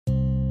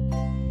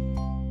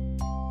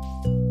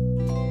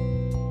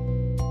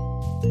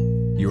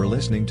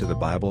listening to the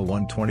Bible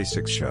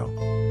 126 show.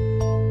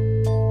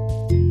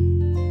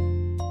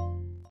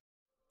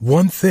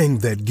 One thing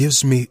that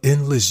gives me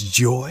endless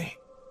joy,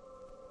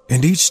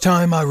 and each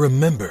time I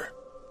remember,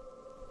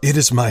 it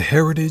is my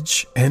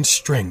heritage and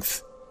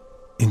strength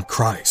in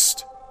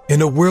Christ.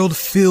 In a world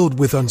filled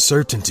with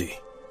uncertainty,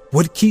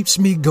 what keeps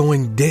me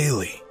going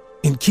daily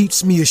and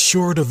keeps me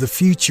assured of the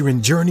future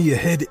and journey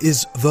ahead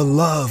is the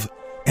love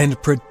and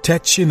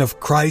protection of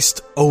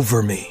Christ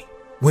over me.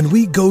 When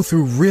we go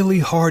through really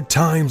hard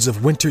times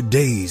of winter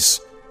days,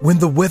 when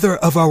the weather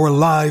of our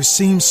lives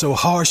seems so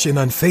harsh and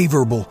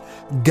unfavorable,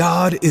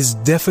 God is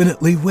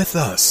definitely with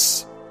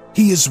us.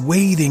 He is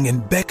waiting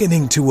and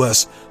beckoning to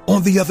us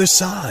on the other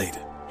side.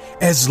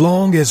 As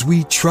long as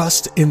we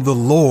trust in the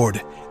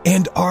Lord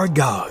and our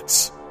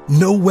gods,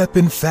 no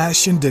weapon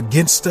fashioned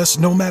against us,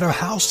 no matter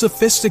how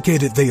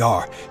sophisticated they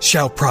are,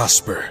 shall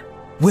prosper.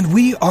 When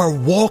we are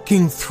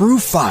walking through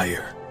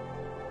fire,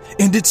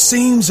 and it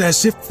seems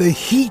as if the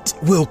heat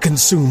will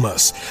consume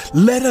us,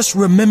 let us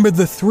remember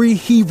the 3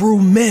 Hebrew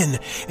men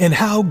and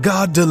how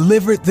God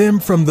delivered them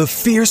from the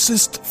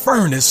fiercest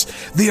furnace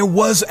there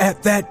was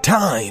at that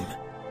time.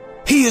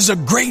 He is a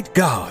great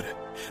God.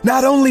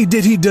 Not only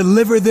did he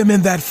deliver them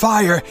in that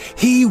fire,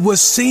 he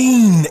was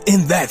seen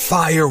in that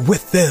fire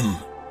with them.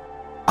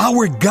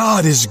 Our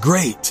God is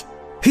great.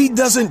 He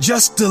doesn't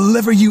just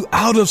deliver you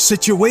out of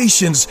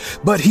situations,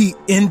 but he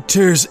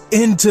enters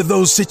into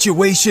those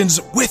situations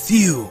with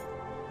you.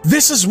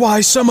 This is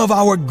why some of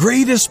our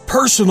greatest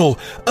personal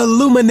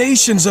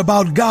illuminations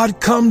about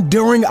God come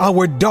during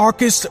our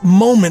darkest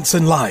moments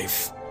in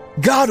life.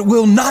 God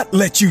will not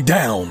let you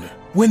down.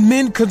 When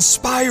men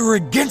conspire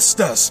against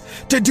us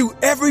to do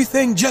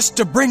everything just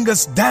to bring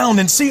us down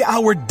and see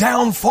our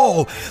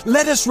downfall,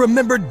 let us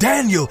remember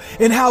Daniel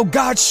and how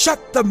God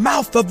shut the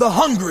mouth of the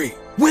hungry.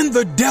 When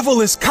the devil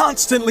is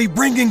constantly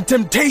bringing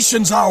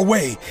temptations our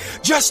way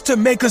just to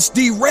make us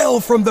derail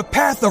from the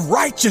path of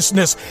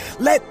righteousness,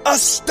 let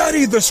us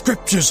study the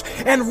scriptures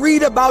and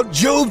read about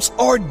Job's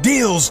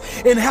ordeals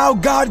and how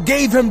God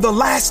gave him the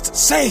last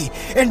say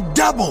and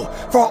double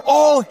for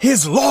all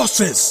his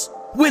losses.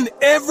 When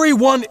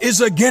everyone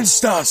is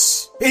against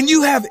us and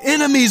you have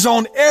enemies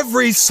on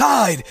every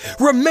side,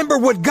 remember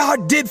what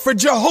God did for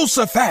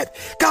Jehoshaphat.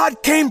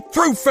 God came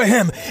through for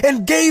him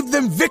and gave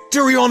them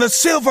victory on a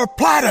silver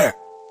platter.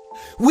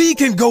 We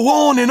can go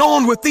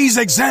on with these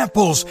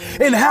examples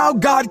and how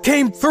God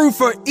came through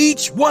for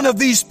each one of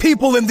these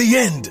people in the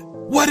end.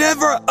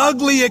 Whatever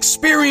ugly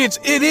experience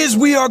it is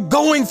we are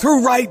going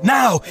through right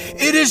now,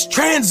 it is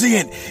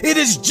transient. It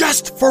is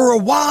just for a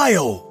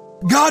while.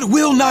 God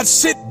will not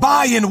sit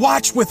by and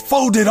watch with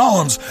folded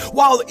arms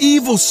while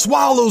evil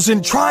swallows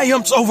and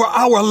triumphs over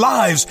our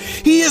lives.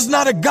 He is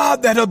not a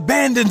God that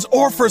abandons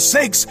or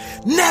forsakes.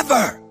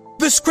 Never.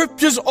 The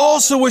scriptures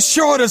also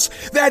assured us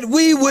that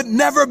we would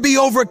never be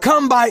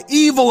overcome by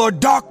evil or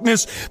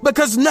darkness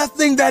because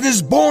nothing that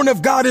is born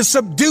of God is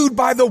subdued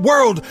by the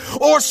world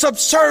or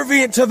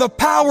subservient to the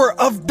power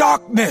of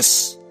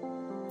darkness.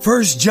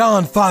 1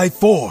 John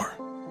 5:4.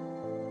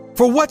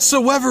 For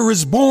whatsoever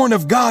is born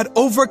of God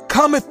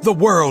overcometh the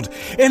world,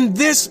 and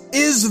this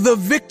is the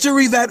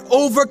victory that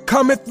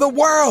overcometh the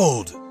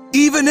world.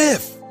 Even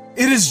if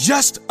it is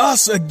just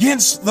us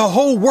against the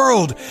whole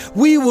world,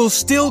 we will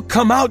still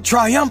come out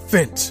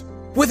triumphant.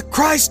 With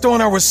Christ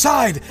on our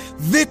side,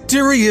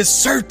 victory is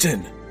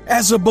certain.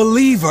 As a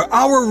believer,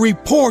 our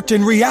report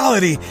in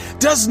reality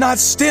does not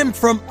stem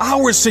from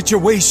our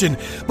situation,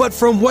 but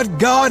from what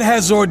God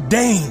has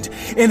ordained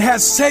and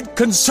has said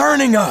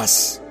concerning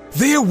us.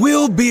 There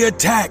will be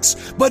attacks,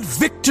 but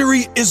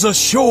victory is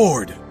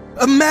assured.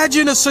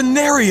 Imagine a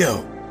scenario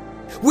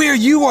where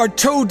you are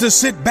told to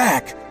sit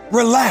back,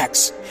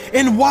 relax,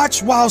 and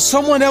watch while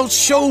someone else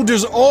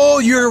shoulders all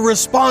your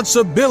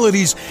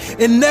responsibilities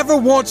and never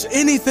wants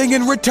anything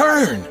in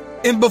return.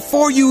 And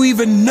before you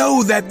even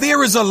know that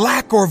there is a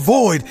lack or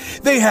void,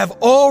 they have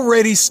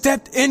already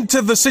stepped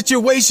into the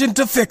situation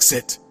to fix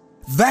it.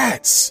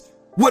 That's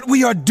what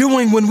we are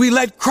doing when we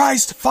let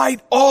Christ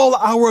fight all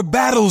our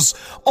battles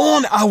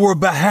on our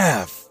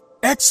behalf.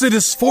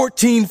 Exodus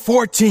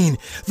 14:14,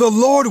 the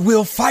Lord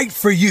will fight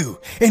for you,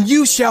 and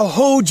you shall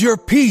hold your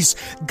peace.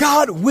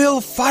 God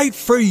will fight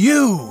for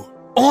you.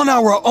 On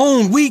our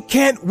own, we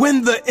can't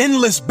win the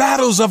endless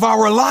battles of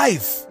our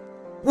life.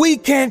 We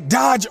can't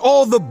dodge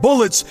all the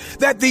bullets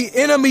that the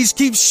enemies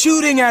keep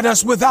shooting at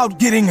us without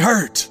getting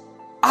hurt.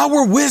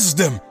 Our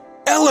wisdom,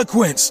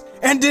 eloquence,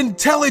 and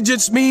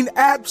intelligence mean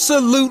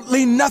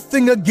absolutely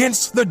nothing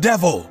against the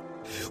devil.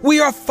 We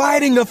are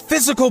fighting a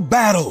physical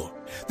battle.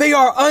 They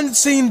are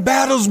unseen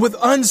battles with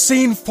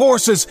unseen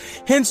forces,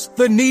 hence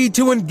the need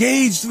to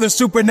engage the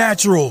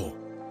supernatural.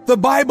 The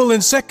Bible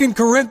in 2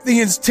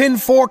 Corinthians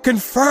 10:4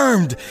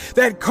 confirmed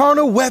that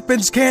carnal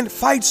weapons can't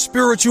fight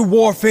spiritual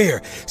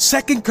warfare.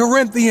 2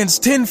 Corinthians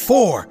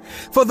 10:4,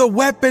 for the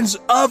weapons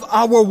of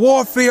our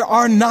warfare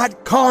are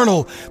not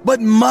carnal,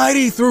 but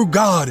mighty through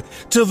God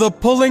to the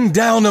pulling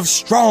down of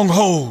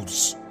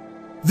strongholds.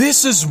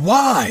 This is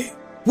why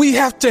We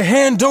have to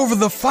hand over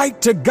the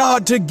fight to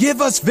God to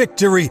give us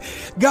victory.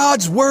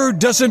 God's word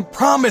doesn't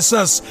promise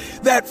us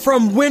that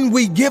from when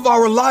we give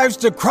our lives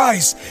to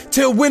Christ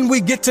till when we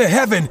get to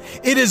heaven,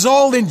 it is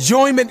all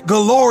enjoyment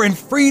galore and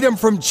freedom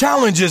from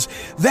challenges.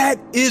 That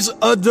is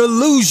a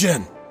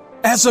delusion.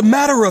 As a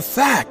matter of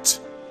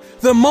fact,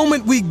 the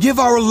moment we give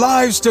our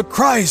lives to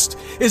Christ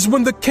is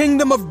when the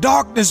kingdom of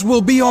darkness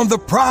will be on the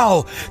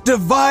prowl,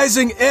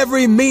 devising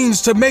every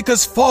means to make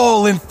us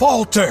fall and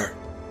falter.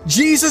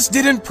 Jesus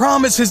didn't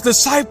promise his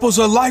disciples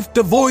a life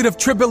devoid of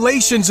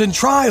tribulations and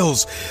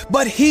trials,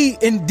 but he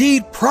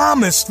indeed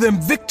promised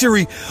them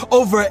victory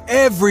over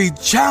every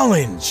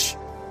challenge.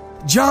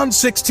 John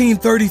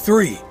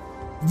 16:33.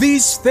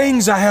 These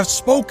things I have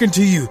spoken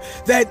to you,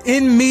 that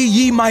in me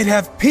ye might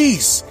have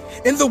peace.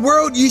 In the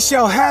world ye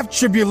shall have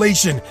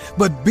tribulation,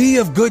 but be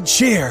of good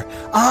cheer.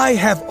 I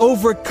have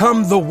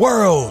overcome the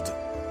world.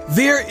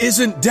 There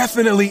isn't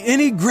definitely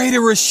any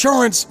greater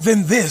assurance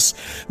than this.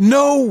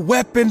 No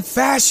weapon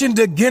fashioned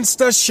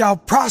against us shall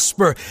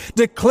prosper,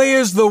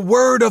 declares the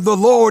word of the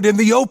Lord in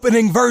the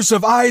opening verse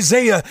of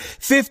Isaiah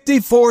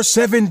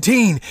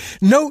 54:17.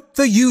 Note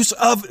the use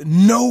of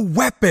no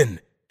weapon.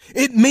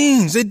 It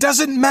means it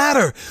doesn't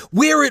matter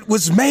where it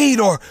was made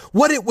or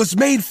what it was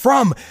made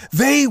from.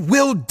 They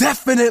will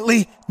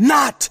definitely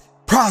not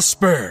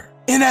prosper.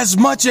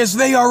 Inasmuch as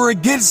they are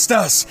against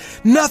us,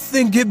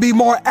 nothing can be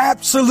more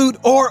absolute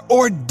or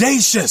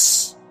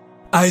audacious.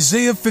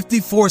 Isaiah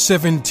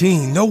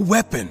 54:17, no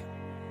weapon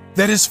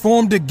that is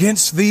formed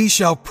against thee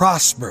shall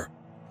prosper,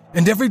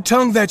 and every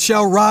tongue that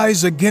shall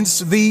rise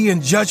against thee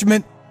in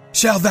judgment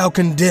shalt thou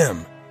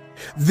condemn.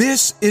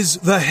 This is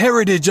the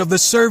heritage of the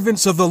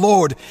servants of the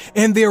Lord,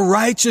 and their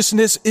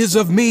righteousness is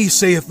of me,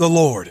 saith the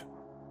Lord.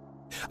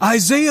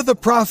 Isaiah the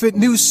prophet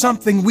knew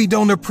something we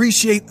don't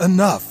appreciate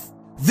enough.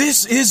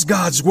 This is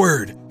God's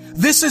word.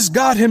 This is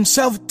God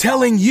himself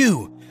telling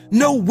you,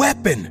 no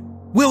weapon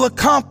will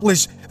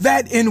accomplish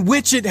that in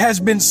which it has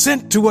been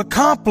sent to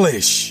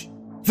accomplish.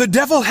 The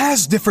devil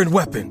has different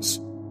weapons.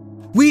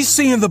 We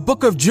see in the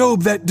book of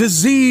Job that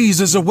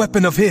disease is a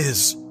weapon of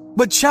his.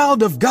 But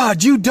child of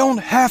God, you don't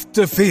have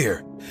to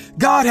fear.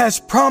 God has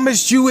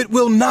promised you it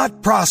will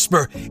not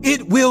prosper.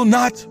 It will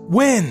not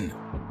win.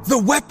 The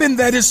weapon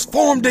that is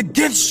formed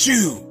against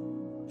you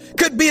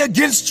could be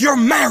against your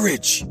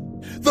marriage.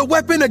 The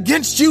weapon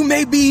against you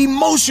may be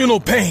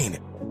emotional pain,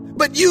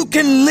 but you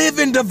can live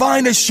in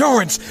divine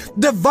assurance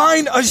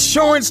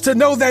to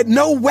know that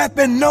no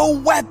weapon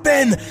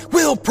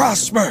will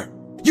prosper.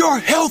 Your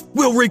health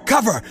will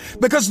recover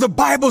because the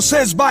Bible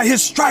says by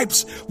his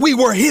stripes we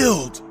were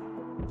healed.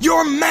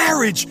 Your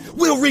marriage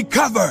will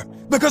recover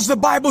because the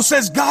Bible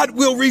says God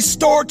will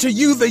restore to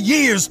you the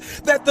years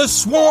that the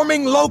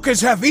swarming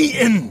locusts have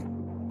eaten.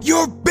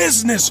 Your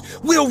business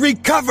will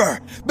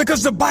recover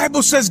because the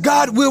Bible says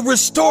God will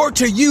restore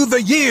to you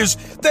the years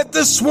that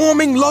the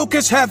swarming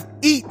locusts have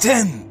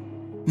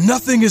eaten.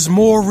 Nothing is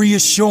more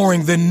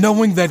reassuring than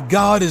knowing that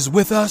God is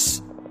with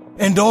us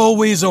and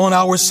always on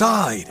our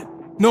side.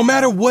 No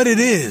matter what it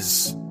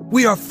is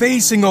we are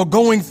facing or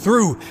going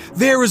through,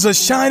 there is a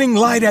shining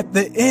light at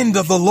the end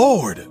of the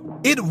Lord.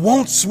 It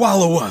won't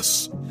swallow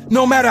us,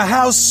 no matter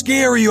how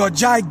scary or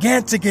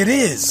gigantic it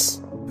is.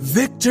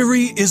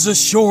 Victory is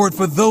assured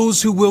for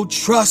those who will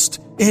trust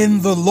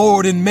in the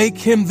Lord and make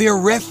him their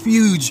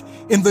refuge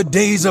in the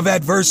days of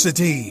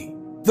adversity.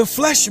 The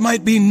flesh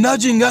might be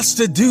nudging us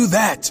to do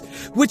that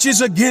which is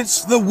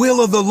against the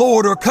will of the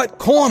Lord or cut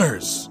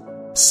corners.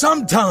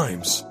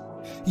 Sometimes,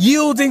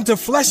 yielding to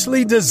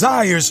fleshly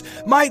desires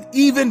might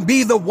even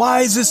be the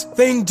wisest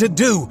thing to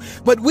do,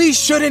 but we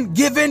shouldn't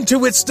give in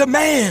to its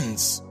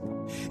demands.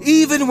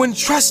 Even when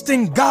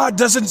trusting God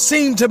doesn't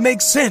seem to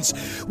make sense,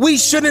 we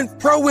shouldn't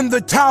throw in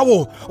the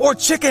towel or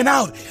chicken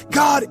out.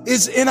 God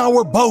is in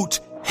our boat.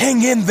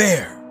 Hang in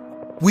there.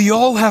 We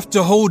all have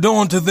to hold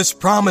on to this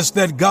promise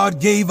that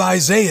God gave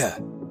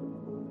Isaiah,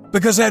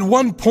 because at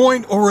one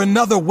point or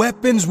another,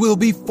 weapons will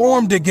be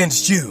formed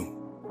against you.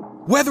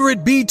 Whether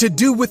it be to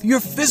do with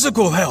your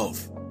physical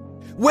health,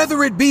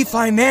 whether it be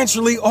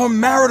financially or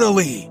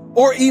maritally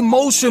or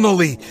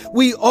emotionally,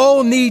 we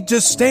all need to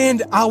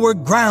stand our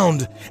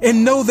ground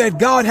and know that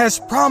God has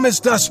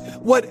promised us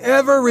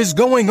whatever is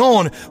going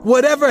on,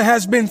 whatever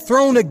has been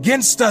thrown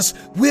against us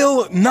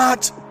will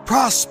not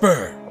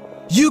prosper.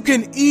 You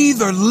can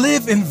either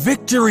live in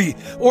victory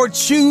or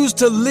choose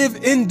to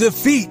live in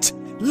defeat.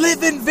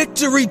 Live in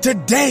victory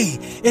today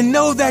and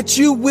know that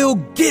you will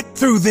get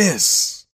through this.